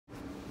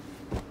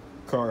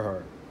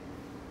Carhartt.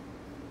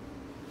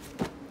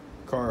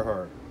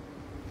 Carhartt.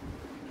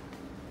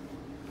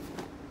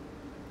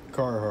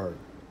 Carhartt.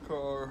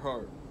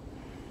 Carhartt.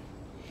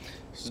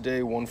 This is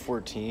day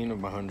 114 of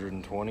my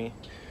 120.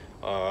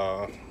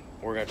 We're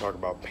going to talk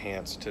about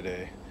pants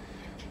today.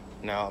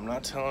 Now, I'm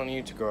not telling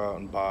you to go out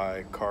and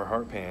buy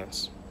Carhartt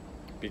pants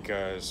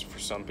because for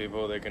some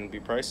people they can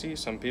be pricey.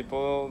 Some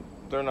people,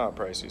 they're not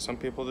pricey. Some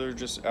people, they're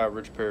just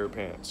average pair of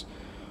pants.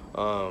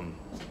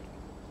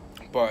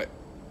 But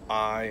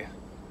I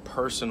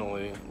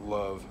personally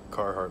love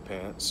Carhartt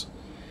pants.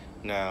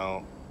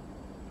 Now,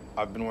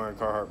 I've been wearing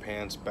Carhartt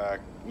pants back,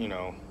 you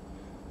know,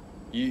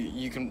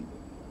 you can,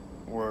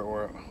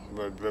 or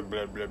blah, blah,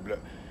 blah, blah, blah.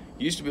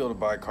 You used to be able to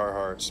buy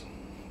Carhartts,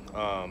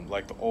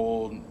 like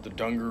the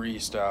dungaree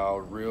style,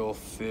 real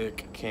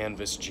thick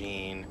canvas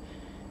jean,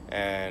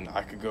 and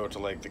I could go to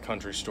like the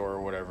country store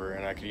or whatever,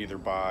 and I could either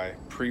buy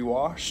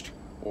pre-washed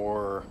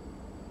or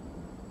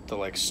the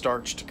like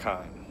starched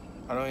kind.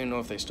 I don't even know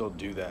if they still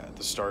do that,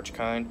 the starch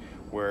kind,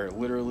 where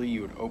literally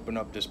you would open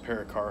up this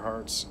pair of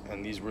Carhartts,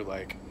 and these were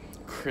like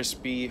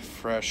crispy,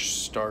 fresh,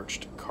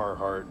 starched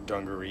Carhartt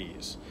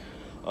dungarees.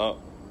 And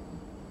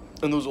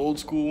those old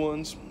school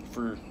ones,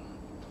 for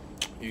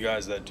you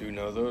guys that do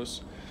know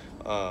those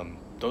are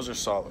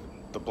solid.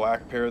 The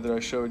black pair that I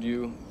showed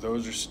you,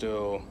 those are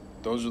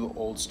the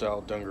old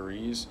style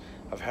dungarees.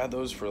 I've had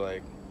those for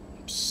like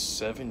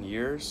 7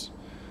 years.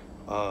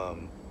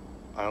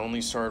 I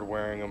only started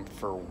wearing them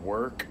for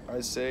work,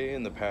 I'd say,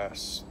 in the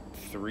past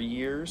 3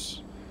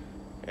 years,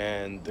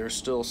 and they're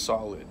still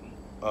solid.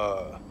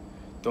 The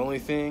only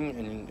thing,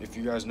 and if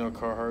you guys know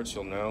Carhartts,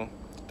 you'll know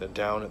that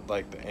down at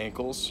like the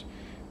ankles,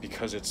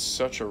 because it's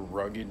such a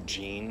rugged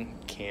jean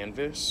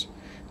canvas,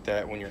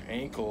 that when your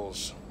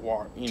ankles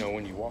walk, you know,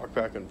 when you walk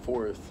back and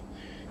forth,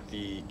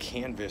 the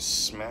canvas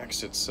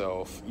smacks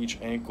itself. Each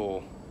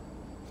ankle,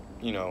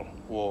 you know,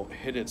 will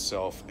hit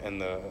itself, and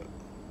the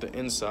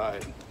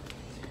inside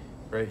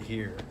right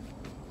here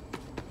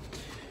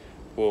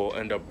will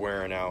end up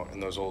wearing out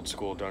in those old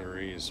school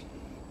dungarees.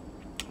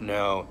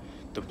 Now,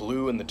 the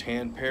blue and the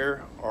tan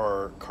pair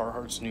are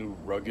Carhartt's new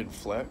Rugged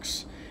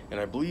Flex, and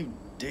I believe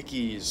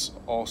Dickies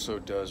also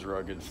does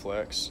Rugged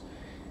Flex.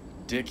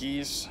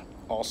 Dickies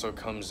also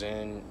comes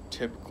in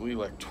typically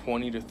like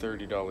 $20 to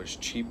 $30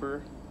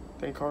 cheaper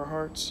than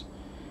Carhartt's,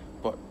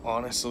 but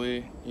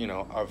honestly, you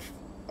know,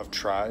 I've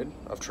tried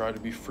to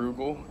be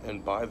frugal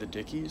and buy the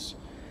Dickies,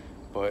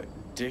 but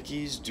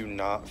Dickies do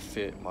not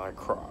fit my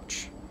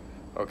crotch.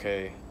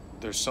 Okay,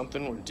 there's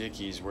something with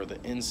Dickies where the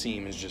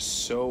inseam is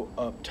just so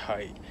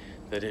uptight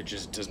that it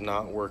just does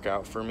not work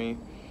out for me.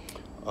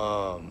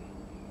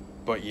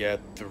 But yet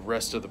the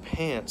rest of the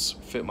pants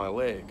fit my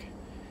leg.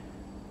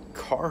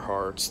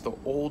 Carhartt's, the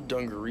old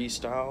dungaree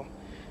style,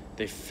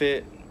 they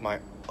fit my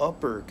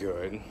upper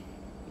good.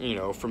 You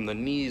know, from the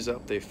knees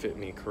up they fit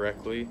me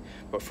correctly,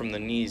 but from the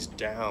knees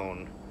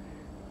down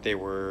they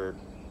were,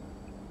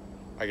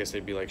 I guess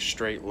they'd be like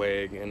straight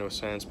leg in a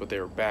sense, but they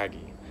were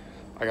baggy.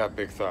 I got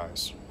big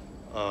thighs.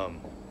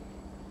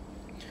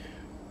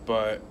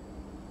 But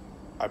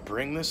I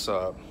bring this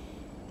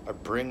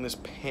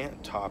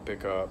pant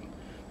topic up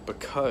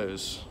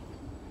because,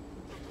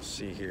 let's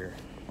see here.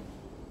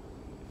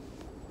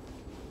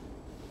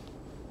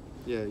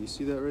 Yeah, you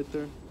see that right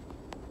there?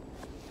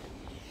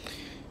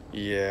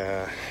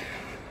 Yeah.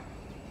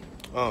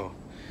 Oh,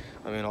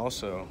 I mean,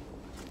 also,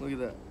 look at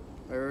that.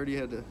 I already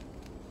had to,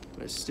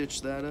 I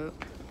stitched that up.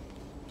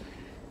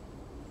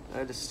 I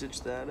had to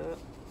stitch that up.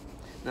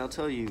 Now I'll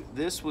tell you,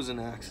 this was an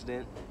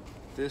accident.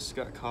 This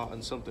got caught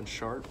in something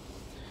sharp.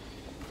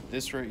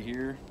 This right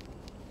here,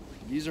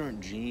 these aren't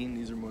jean,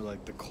 these are more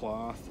like the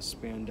cloth, the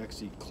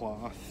spandexy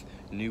cloth,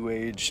 new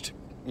aged,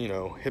 you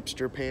know,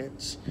 hipster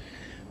pants.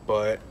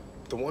 But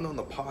the one on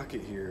the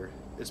pocket here,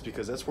 it's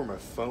because that's where my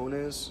phone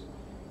is,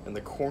 and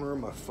the corner of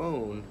my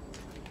phone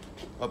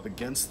up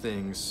against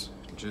things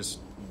just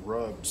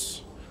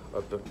rubs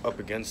up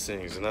against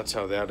things, and that's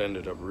how that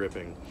ended up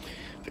ripping.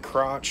 The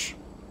crotch,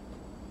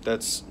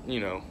 that's, you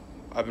know,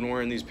 I've been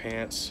wearing these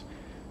pants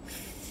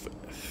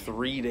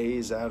 3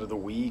 days out of the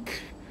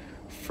week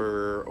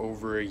for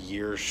over a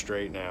year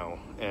straight now,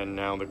 and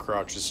now the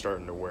crotch is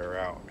starting to wear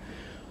out.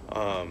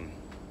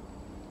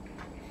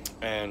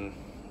 And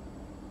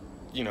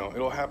you know,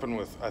 it'll happen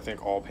with, I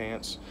think, all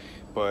pants,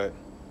 but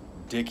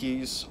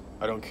Dickies,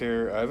 I don't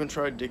care. I haven't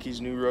tried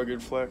Dickies' new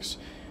Rugged Flex,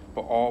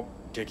 but all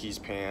Dickies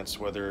pants,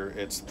 whether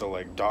it's the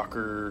like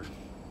Docker,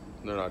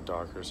 they're not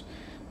Dockers,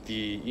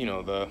 the, you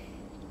know, the,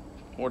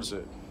 what is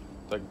it,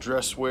 like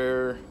dress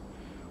wear,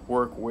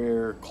 work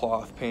wear,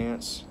 cloth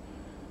pants,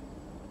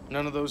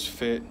 none of those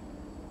fit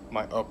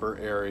my upper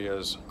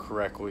areas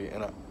correctly,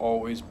 and I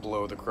always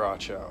blow the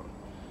crotch out.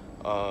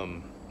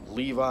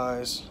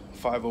 Levi's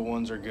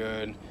 501s are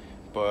good,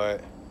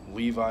 but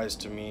Levi's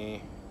to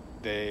me,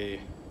 they,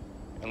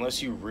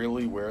 unless you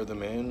really wear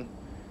them in,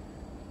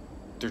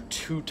 they're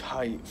too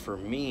tight for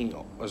me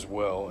as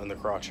well in the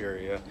crotch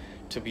area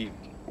to be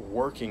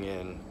working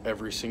in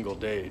every single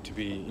day, to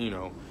be, you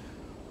know,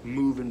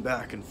 moving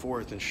back and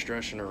forth and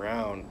stretching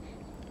around.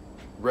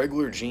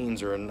 regular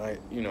jeans are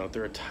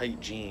they're a tight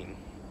jean.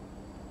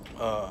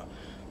 Uh,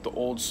 the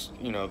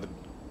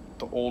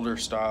the older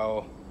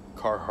style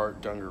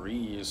Carhartt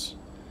dungarees,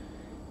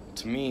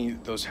 to me,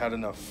 those had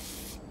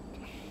enough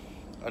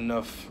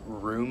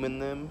room in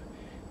them,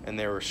 and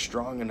they were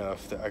strong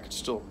enough that I could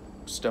still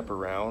step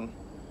around,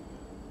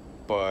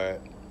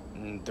 but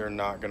they're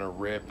not gonna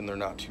rip and they're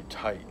not too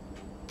tight.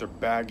 They're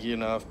baggy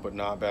enough, but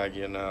not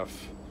baggy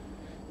enough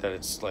that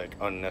it's like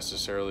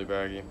unnecessarily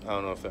baggy. I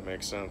don't know if that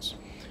makes sense.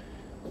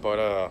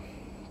 But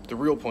the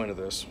real point of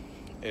this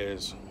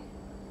is,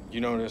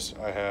 you notice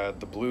I had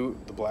the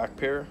black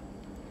pair,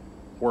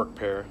 work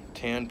pair,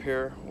 tan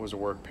pair was a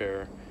work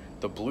pair.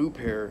 The blue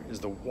pair is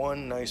the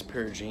one nice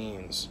pair of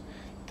jeans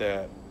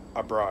that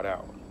I brought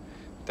out.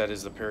 That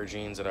is the pair of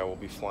jeans that I will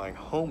be flying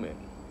home in.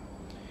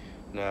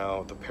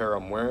 Now, the pair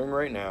I'm wearing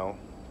right now,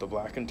 the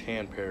black and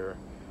tan pair,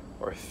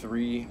 are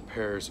 3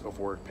 pairs of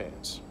work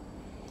pants.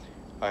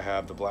 I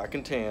have the black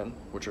and tan,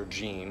 which are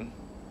jean.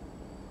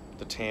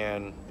 The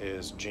tan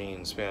is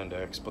jean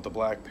spandex, but the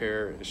black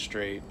pair is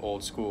straight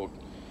old school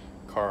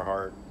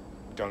Carhartt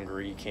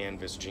dungaree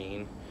canvas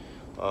jean.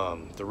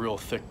 The real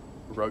thick,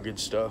 rugged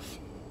stuff.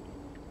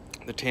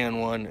 The tan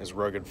one is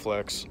Rugged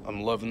Flex.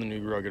 I'm loving the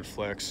new Rugged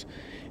Flex.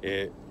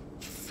 It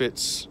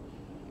fits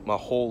my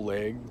whole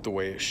leg the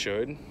way it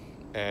should,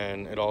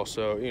 and it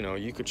also,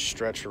 you could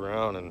stretch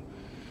around and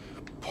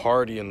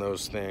party in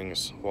those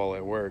things while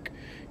at work,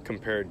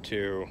 compared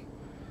to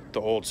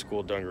the old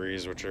school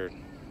dungarees, which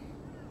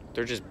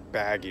they're just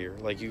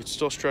baggier. Like, you could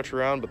still stretch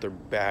around, but they're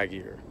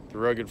baggier. The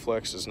Rugged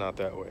Flex is not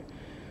that way.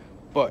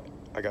 But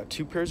I got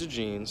 2 pairs of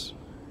jeans,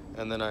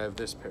 and then I have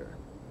this pair.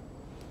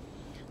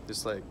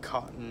 This like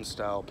cotton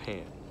style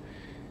pant.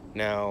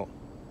 Now,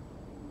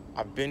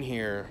 I've been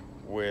here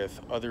with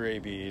other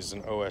ABs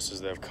and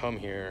OSs that have come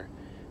here,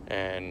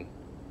 and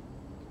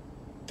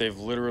they've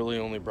literally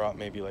only brought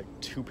maybe like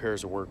 2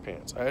 pairs of work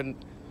pants.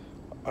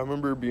 I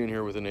remember being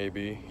here with an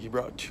AB. He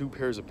brought 2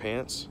 pairs of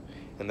pants,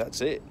 and that's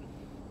it.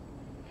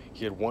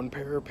 He had 1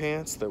 pair of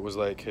pants that was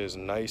like his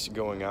nice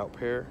going out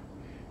pair,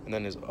 and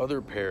then his other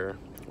pair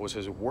was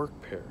his work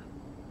pair.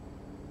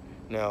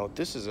 Now,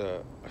 this is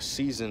a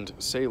seasoned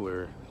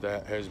sailor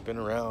that has been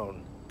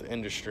around the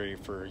industry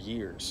for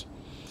years.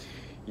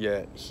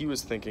 Yet, he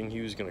was thinking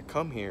he was going to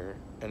come here,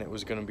 and it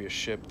was going to be a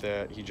ship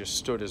that he just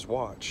stood his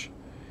watch.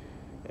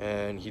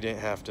 And he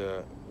didn't have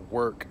to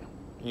work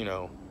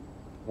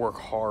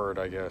hard,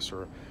 I guess,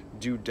 or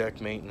do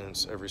deck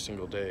maintenance every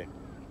single day.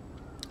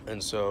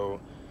 And so,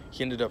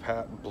 he ended up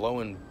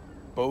blowing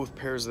both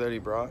pairs that he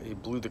brought. He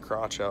blew the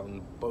crotch out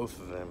in both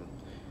of them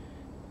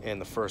in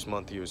the first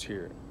month he was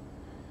here.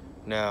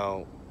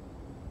 Now,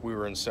 we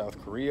were in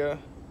South Korea,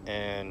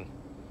 and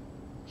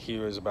he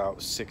was about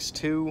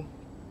 6'2",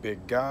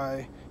 big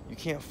guy. You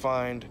can't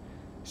find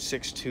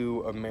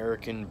 6'2"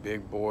 American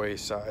big boy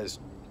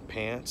sized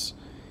pants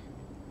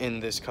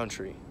in this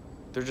country.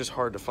 They're just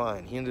hard to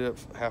find. He ended up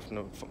having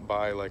to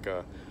buy like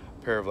a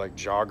pair of like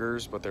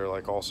joggers, but they're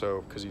like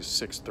also, because he's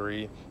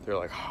 6'3", they're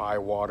like high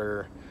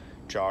water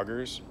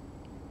joggers.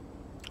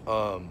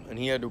 And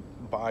he had to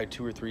buy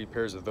 2 or 3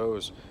 pairs of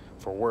those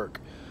for work.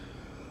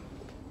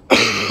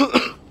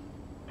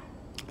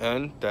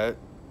 And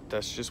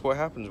that's just what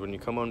happens when you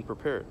come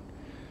unprepared.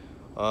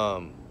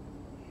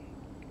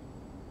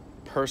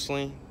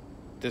 Personally,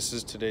 this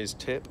is today's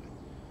tip.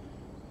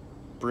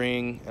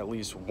 Bring at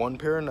least 1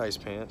 pair of nice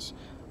pants.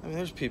 I mean,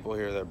 there's people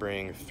here that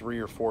bring 3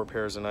 or 4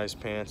 pairs of nice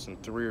pants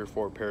and 3 or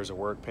 4 pairs of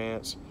work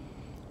pants.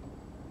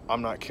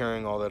 I'm not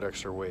carrying all that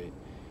extra weight.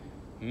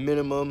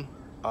 Minimum,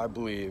 I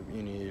believe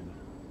you need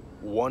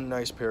 1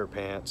 nice pair of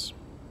pants.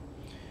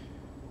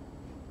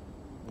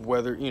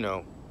 Whether,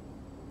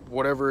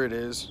 whatever it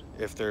is,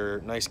 if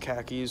they're nice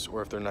khakis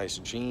or if they're nice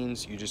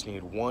jeans, you just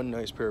need 1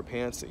 nice pair of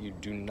pants that you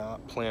do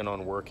not plan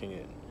on working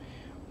in.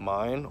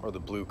 Mine are the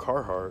blue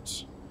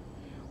Carhartts,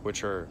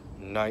 which are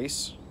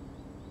nice,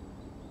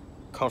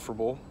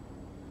 comfortable,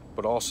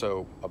 but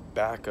also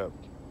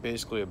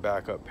basically a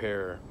backup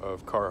pair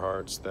of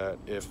Carhartts that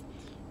if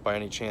by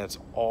any chance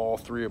all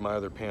 3 of my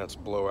other pants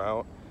blow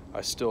out,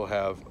 I still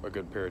have a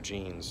good pair of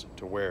jeans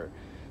to wear.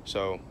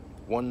 So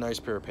 1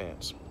 nice pair of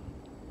pants.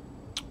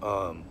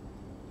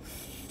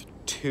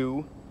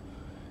 2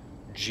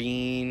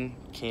 jean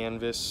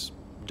canvas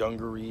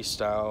dungaree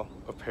style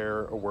of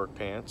pair of work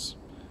pants,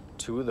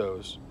 2 of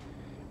those,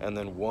 and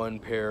then 1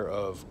 pair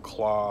of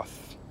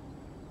cloth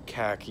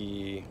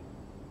khaki,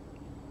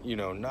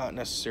 not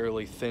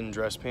necessarily thin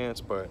dress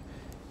pants, but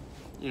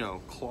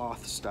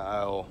cloth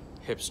style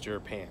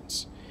hipster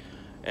pants.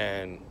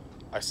 And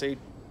I say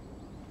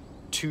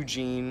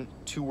 2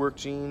 work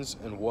jeans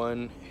and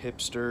 1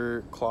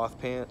 hipster cloth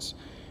pants,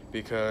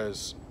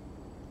 because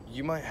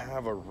you might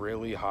have a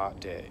really hot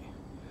day,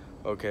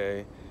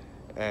 okay?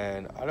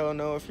 And I don't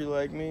know if you're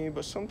like me,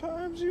 but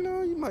sometimes, you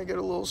might get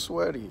a little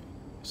sweaty.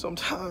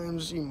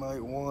 Sometimes you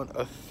might want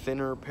a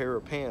thinner pair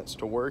of pants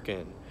to work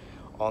in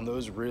on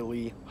those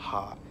really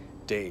hot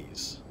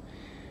days.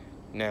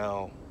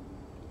 Now,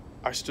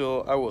 I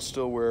will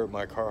still wear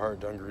my Carhartt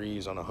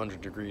dungarees on a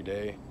 100-degree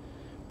day,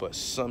 but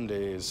some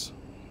days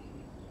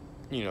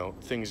you know,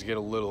 things get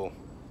a little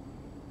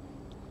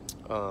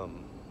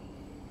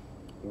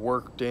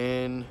worked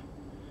in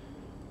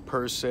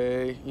per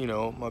se, you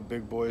know, my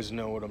big boys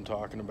know what I'm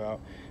talking about,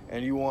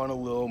 and you want a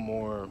little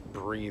more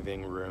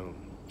breathing room.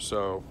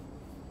 So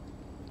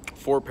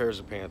 4 pairs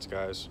of pants,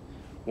 guys.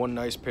 One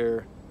nice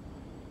pair,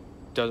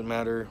 doesn't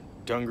matter,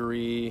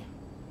 dungaree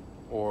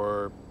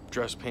or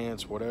dress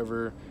pants,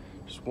 whatever,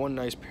 just one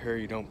nice pair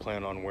you don't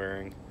plan on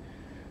wearing.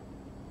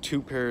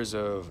 2 pairs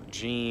of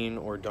jean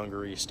or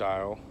dungaree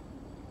style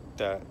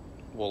that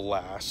will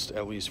last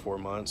at least 4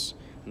 months,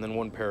 and then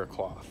 1 pair of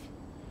cloth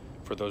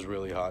for those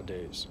really hot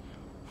days.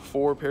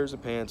 4 pairs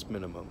of pants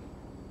minimum.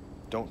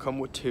 Don't come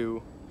with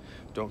 2,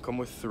 don't come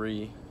with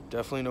 3,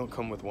 definitely don't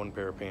come with 1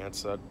 pair of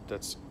pants.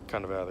 That's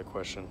kind of out of the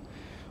question.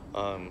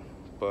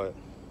 But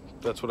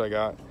that's what I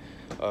got.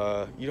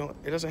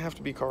 It doesn't have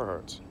to be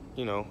Carhartts.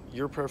 You know,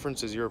 your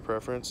preference is your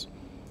preference,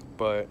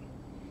 but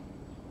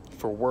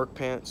for work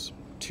pants,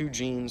 2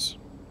 jeans,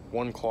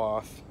 1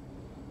 cloth,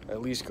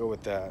 at least go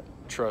with that.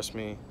 Trust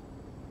me,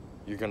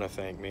 you're gonna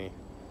thank me.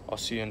 I'll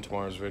see you in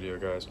tomorrow's video,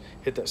 guys.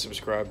 Hit that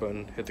subscribe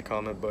button, hit the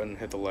comment button,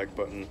 hit the like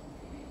button,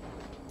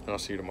 and I'll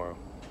see you tomorrow.